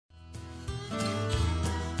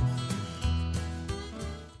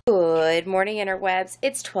Good morning, interwebs.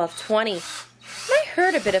 It's 12:20. I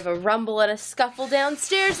heard a bit of a rumble and a scuffle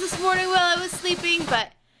downstairs this morning while I was sleeping,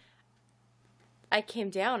 but I came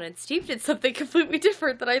down and Steve did something completely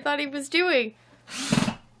different than I thought he was doing.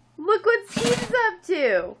 Look what Steve's up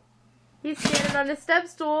to. He's standing on a step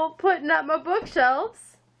stool, putting up my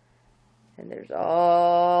bookshelves. And there's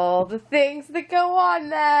all the things that go on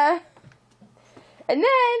there. And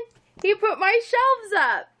then he put my shelves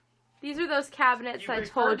up. These are those cabinets I told you.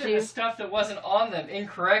 You referred to the stuff that wasn't on them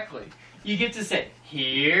incorrectly. You get to say,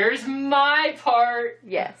 here's my part.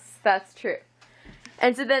 Yes, that's true.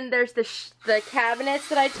 And so then there's the cabinets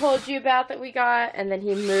that I told you about that we got, and then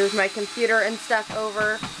he moved my computer and stuff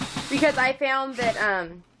over because I found that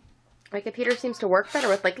my computer seems to work better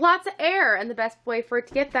with like lots of air, and the best way for it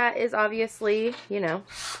to get that is obviously, you know,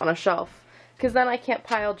 on a shelf, because then I can't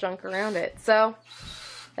pile junk around it. So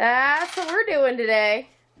that's what we're doing today.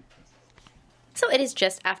 So it is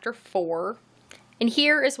just after 4, and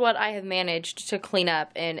here is what I have managed to clean up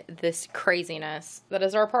in this craziness that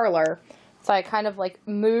is our parlor. So I kind of like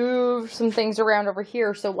moved some things around over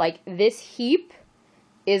here, so like this heap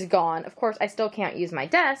is gone. Of course, I still can't use my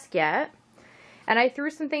desk yet. And I threw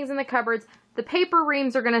some things in the cupboards. The paper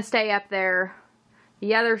reams are going to stay up there.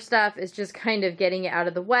 The other stuff is just kind of getting it out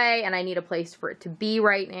of the way, and I need a place for it to be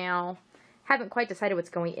right now. Haven't quite decided what's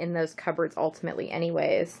going in those cupboards ultimately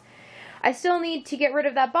anyways. I still need to get rid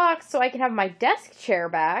of that box so I can have my desk chair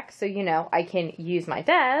back, so you know, I can use my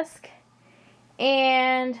desk.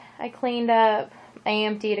 And I cleaned up, I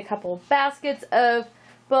emptied a couple of baskets of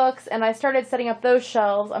books, and I started setting up those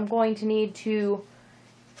shelves. I'm going to need to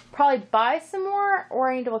probably buy some more,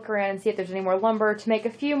 or I need to look around and see if there's any more lumber to make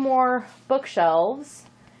a few more bookshelves,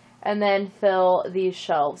 and then fill these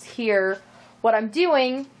shelves here. What I'm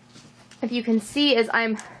doing, if you can see, is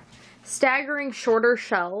I'm staggering shorter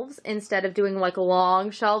shelves instead of doing like long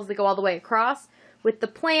shelves that go all the way across, with the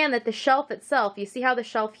plan that the shelf itself, you see how the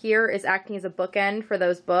shelf here is acting as a bookend for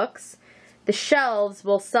those books? The shelves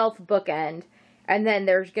will self-bookend, and then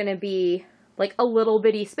there's going to be like a little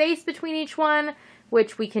bitty space between each one,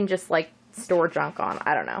 which we can just like store junk on.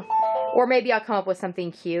 I don't know. Or maybe I'll come up with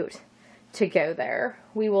something cute to go there.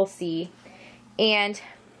 We will see. And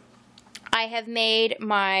I have made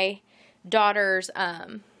my daughter's,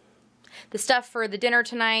 the stuff for the dinner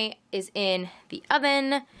tonight is in the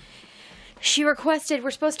oven. She requested,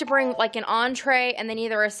 we're supposed to bring like an entree and then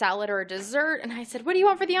either a salad or a dessert. And I said, what do you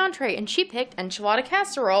want for the entree? And she picked enchilada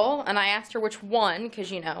casserole. And I asked her which one,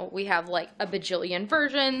 because you know, we have like a bajillion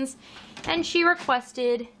versions. And she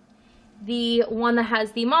requested the one that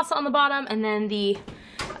has the masa on the bottom and then the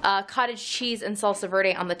cottage cheese and salsa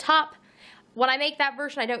verde on the top. When I make that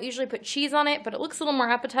version, I don't usually put cheese on it, but it looks a little more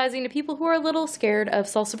appetizing to people who are a little scared of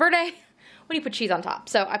salsa verde when you put cheese on top.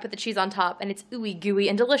 So I put the cheese on top, and it's ooey gooey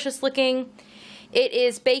and delicious looking. It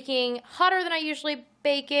is baking hotter than I usually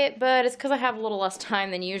bake it, but it's because I have a little less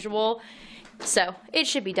time than usual. So it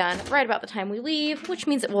should be done right about the time we leave, which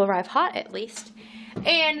means it will arrive hot at least.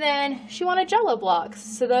 And then she wanted Jell-O blocks,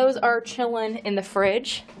 so those are chilling in the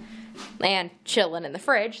fridge. And chilling in the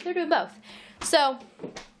fridge. They're doing both. So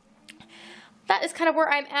that is kind of where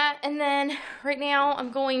I'm at, and then right now I'm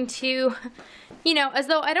going to, you know, as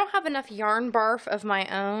though I don't have enough yarn barf of my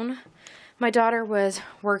own. My daughter was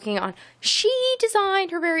working on, she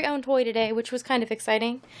designed her very own toy today, which was kind of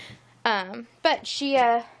exciting. But she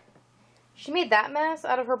made that mess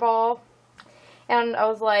out of her ball, and I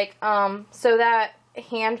was like, so that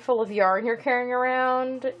handful of yarn you're carrying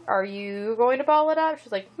around, are you going to ball it up?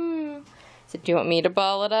 She's like, I said, do you want me to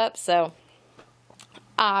ball it up? So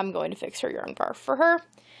I'm going to fix her yarn barf for her.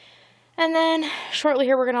 And then shortly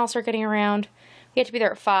here, we're going to all start getting around. We have to be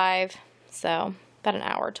there at 5, so about an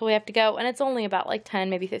hour till we have to go. And it's only about like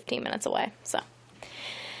 10, maybe 15 minutes away. So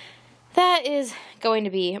that is going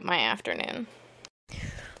to be my afternoon.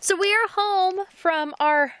 So we are home from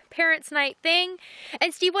our parents' night thing.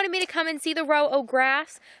 And Steve wanted me to come and see the row of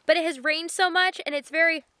grass. But it has rained so much, and it's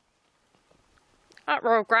very, not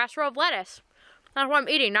row of grass, row of lettuce. That's what I'm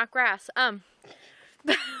eating, not grass.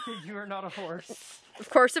 You are not a horse. Of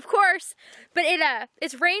course, of course. But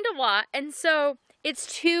it's rained a lot, and so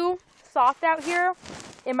it's too soft out here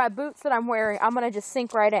in my boots that I'm wearing. I'm going to just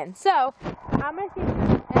sink right in. So I'm going to see if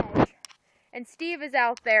there's an edge. And Steve is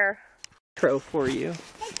out there. For you.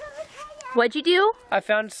 What'd you do? I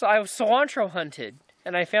was cilantro hunted,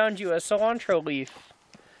 and I found you a cilantro leaf.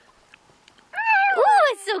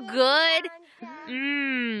 Oh, it's so good.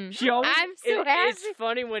 She always, I'm so happy. It's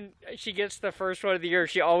funny when she gets the first one of the year,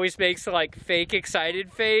 she always makes like fake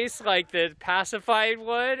excited face, like the pacified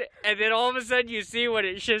one, and then all of a sudden you see when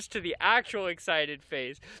it shifts to the actual excited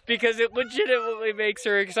face, because it legitimately makes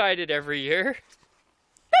her excited every year.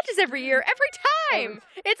 Not just every year, every time.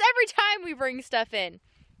 It's every time we bring stuff in.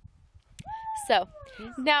 So,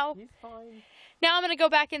 now I'm gonna go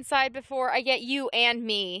back inside before I get you and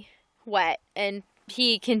me wet, and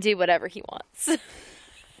he can do whatever he wants.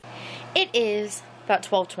 It is about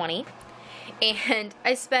 12:20, and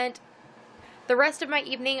I spent the rest of my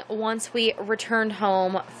evening, once we returned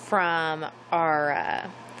home from our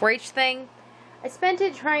 4-H thing, I spent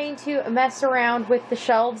it trying to mess around with the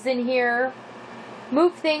shelves in here,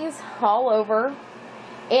 move things all over,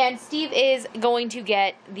 and Steve is going to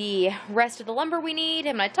get the rest of the lumber we need.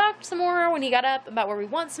 Him and I talked some more when he got up about where we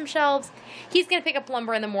want some shelves. He's going to pick up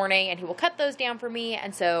lumber in the morning, and he will cut those down for me,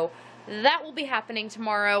 and so that will be happening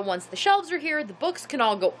tomorrow. Once the shelves are here, the books can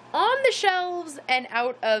all go on the shelves and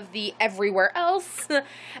out of the everywhere else,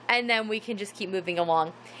 and then we can just keep moving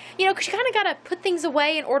along. You know, because you kind of got to put things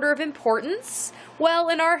away in order of importance. Well,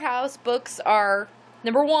 in our house, books are,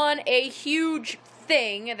 number one, a huge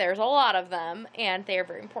thing. There's a lot of them, and they are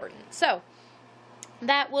very important. So,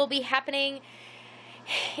 that will be happening.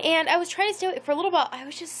 And I was trying to stay awake for a little while. I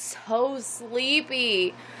was just so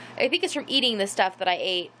sleepy. I think it's from eating the stuff that I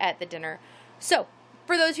ate at the dinner. So,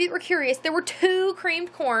 for those of you that were curious, there were 2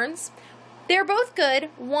 creamed corns. They're both good.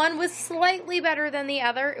 One was slightly better than the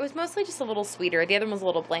other. It was mostly just a little sweeter. The other one was a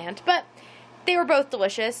little bland, but they were both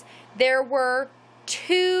delicious. There were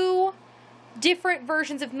 2 different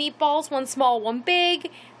versions of meatballs, one small, one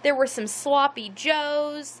big. There were some sloppy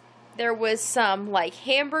joes. There was some like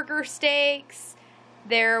hamburger steaks.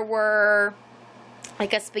 There were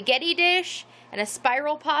like a spaghetti dish and a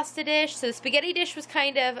spiral pasta dish. So the spaghetti dish was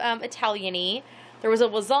kind of Italian-y. There was a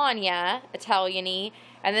lasagna, Italian-y.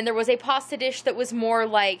 And then there was a pasta dish that was more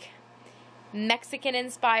like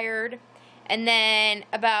Mexican-inspired. And then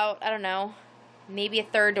about, I don't know, maybe a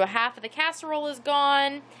third to a half of the casserole is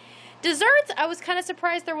gone. Desserts, I was kind of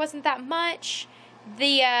surprised there wasn't that much.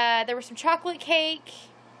 There was some chocolate cake.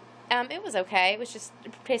 It was okay. It was just,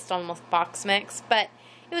 it tasted almost box mix, but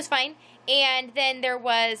it was fine. And then there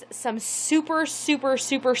was some super, super,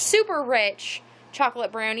 super, super rich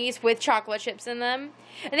chocolate brownies with chocolate chips in them.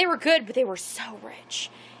 And they were good, but they were so rich.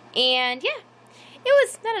 And yeah, it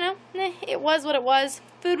was, I don't know, it was what it was.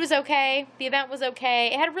 Food was okay. The event was okay.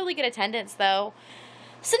 It had really good attendance, though.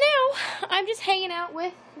 So now, I'm just hanging out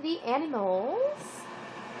with the animals.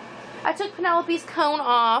 I took Penelope's cone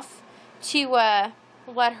off to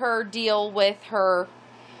let her deal with her,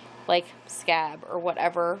 like, scab or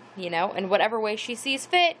whatever, you know, in whatever way she sees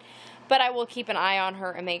fit. But I will keep an eye on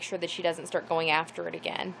her and make sure that she doesn't start going after it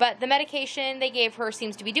again. But the medication they gave her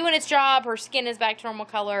seems to be doing its job. Her skin is back to normal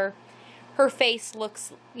color. Her face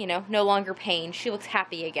looks, you know, no longer pain. She looks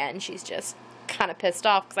happy again. She's just kind of pissed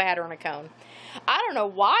off because I had her on a cone. I don't know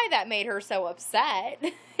why that made her so upset.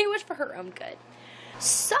 It was for her own good.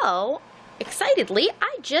 So, excitedly,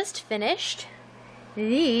 I just finished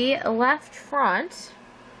the left front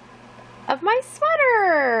of my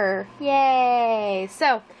sweater. Yay!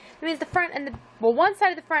 So, that means the front and the, well, one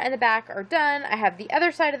side of the front and the back are done. I have the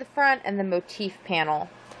other side of the front and the motif panel.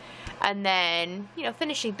 And then, you know,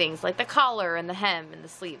 finishing things like the collar and the hem and the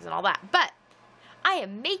sleeves and all that. But I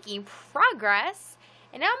am making progress.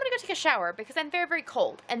 And now I'm going to go take a shower because I'm very, very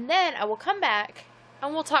cold. And then I will come back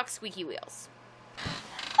and we'll talk squeaky wheels.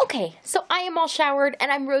 Okay, so I am all showered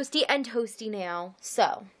and I'm roasty and toasty now.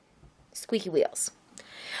 So, squeaky wheels.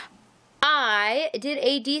 I did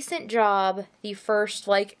a decent job the first,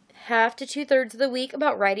 like, half to 2/3 of the week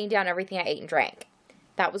about writing down everything I ate and drank.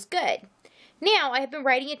 That was good. Now, I have been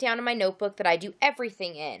writing it down in my notebook that I do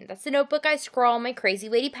everything in. That's the notebook I scrawl my crazy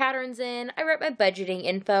lady patterns in. I write my budgeting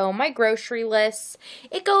info, my grocery lists.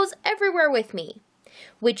 It goes everywhere with me.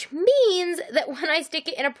 Which means that when I stick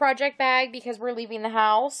it in a project bag because we're leaving the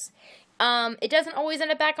house, it doesn't always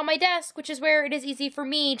end up back on my desk, which is where it is easy for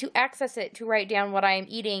me to access it to write down what I am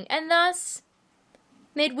eating. And thus,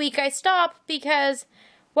 midweek I stop because,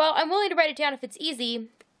 well, I'm willing to write it down if it's easy.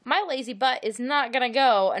 My lazy butt is not going to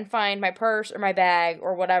go and find my purse or my bag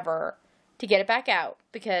or whatever to get it back out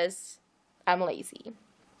because I'm lazy.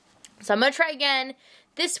 So I'm going to try again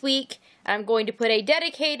this week. I'm going to put a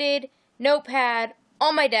dedicated notepad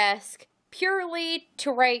on my desk purely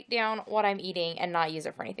to write down what I'm eating and not use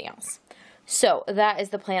it for anything else. So that is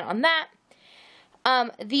the plan on that.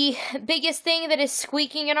 The biggest thing that is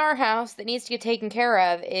squeaking in our house that needs to get taken care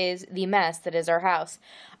of is the mess that is our house.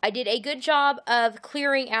 I did a good job of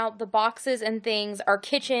clearing out the boxes and things. Our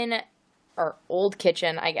kitchen our old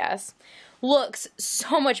kitchen, I guess, looks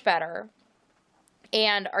so much better.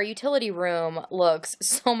 And our utility room looks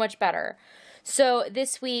so much better. So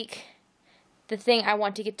this week, the thing I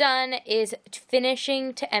want to get done is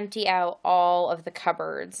finishing to empty out all of the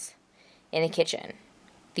cupboards in the kitchen,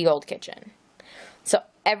 the old kitchen. So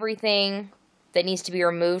everything that needs to be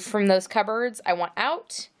removed from those cupboards, I want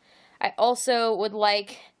out. I also would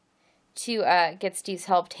like to get Steve's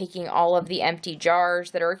help taking all of the empty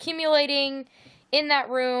jars that are accumulating in that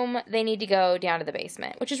room. They need to go down to the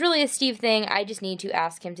basement, which is really a Steve thing. I just need to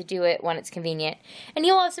ask him to do it when it's convenient. And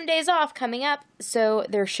he'll have some days off coming up, so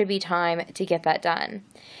there should be time to get that done.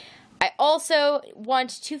 I also want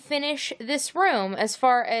to finish this room as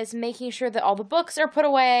far as making sure that all the books are put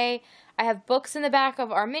away. I have books in the back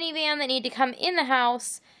of our minivan that need to come in the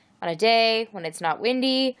house on a day when it's not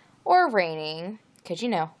windy or raining. Because, you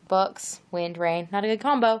know, books, wind, rain, not a good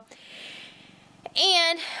combo.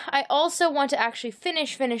 And I also want to actually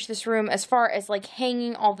finish this room as far as, like,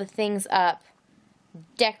 hanging all the things up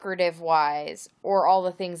decorative-wise, or all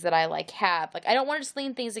the things that I, like, have. Like, I don't want to just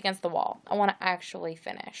lean things against the wall. I want to actually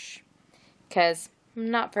finish. Because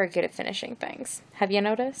I'm not very good at finishing things. Have you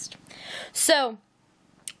noticed? So,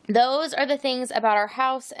 those are the things about our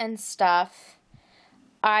house and stuff.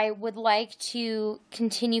 I would like to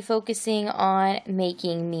continue focusing on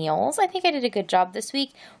making meals. I think I did a good job this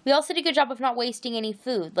week. We also did a good job of not wasting any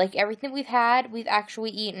food. Like, everything we've had, we've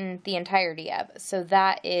actually eaten the entirety of. So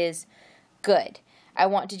that is good. I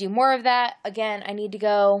want to do more of that. Again, I need to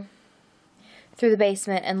go through the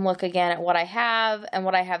basement and look again at what I have and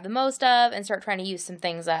what I have the most of and start trying to use some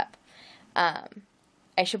things up.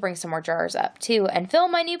 I should bring some more jars up too and fill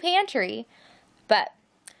my new pantry. But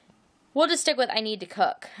we'll just stick with I need to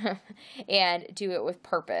cook and do it with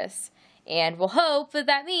purpose. And we'll hope that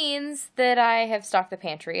that means that I have stocked the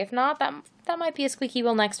pantry. If not, that might be a squeaky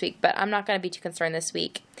wheel next week, but I'm not going to be too concerned this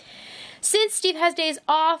week. Since Steve has days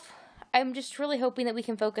off, I'm just really hoping that we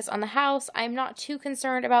can focus on the house. I'm not too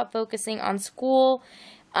concerned about focusing on school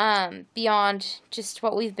beyond just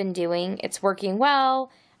what we've been doing. It's working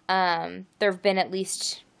well. There have been at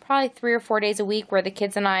least probably 3 or 4 days a week where the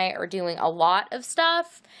kids and I are doing a lot of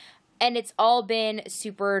stuff. And it's all been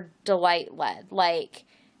super delight-led. Like,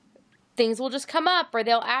 things will just come up, or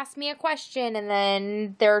they'll ask me a question, and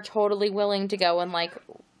then they're totally willing to go and, like,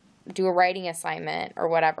 do a writing assignment or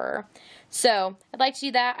whatever. So, I'd like to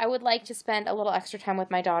do that. I would like to spend a little extra time with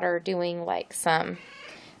my daughter doing, like, some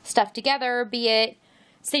stuff together, be it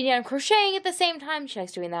sitting down crocheting at the same time. She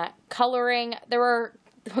likes doing that. Coloring.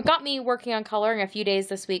 What got me working on coloring a few days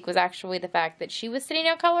this week was actually the fact that she was sitting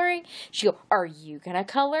down coloring. She'd go, "Are you going to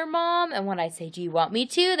color, Mom?" And when I'd say, "Do you want me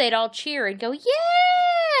to?" they'd all cheer and go,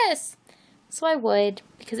 "Yes!" So I would,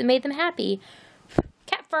 because it made them happy.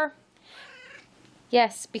 Cat fur.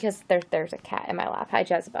 Yes, because there's a cat in my lap. Hi,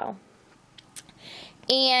 Jezebel.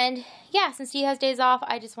 And, yeah, since he has days off,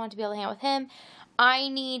 I just want to be able to hang out with him. I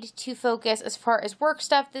need to focus as far as work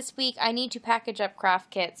stuff this week. I need to package up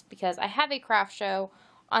craft kits because I have a craft show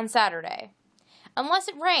on Saturday. Unless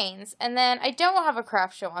it rains, and then I don't have a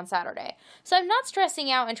craft show on Saturday. So I'm not stressing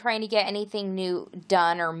out and trying to get anything new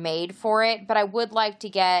done or made for it, but I would like to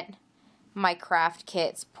get my craft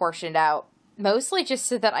kits portioned out, mostly just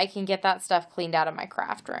so that I can get that stuff cleaned out of my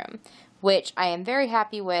craft room, which I am very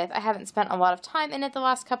happy with. I haven't spent a lot of time in it the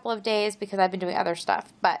last couple of days because I've been doing other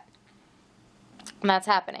stuff, but that's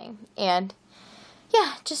happening. And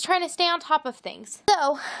yeah, just trying to stay on top of things.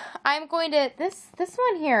 So, I'm going to, this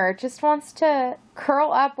one here just wants to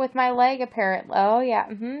curl up with my leg apparently. Oh, yeah,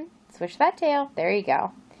 Swish that tail. There you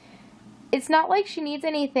go. It's not like she needs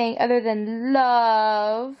anything other than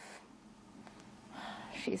love.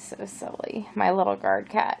 She's so silly, my little guard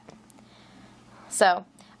cat. So,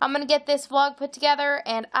 I'm going to get this vlog put together,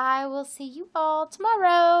 and I will see you all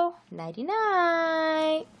tomorrow.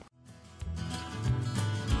 Nighty-night.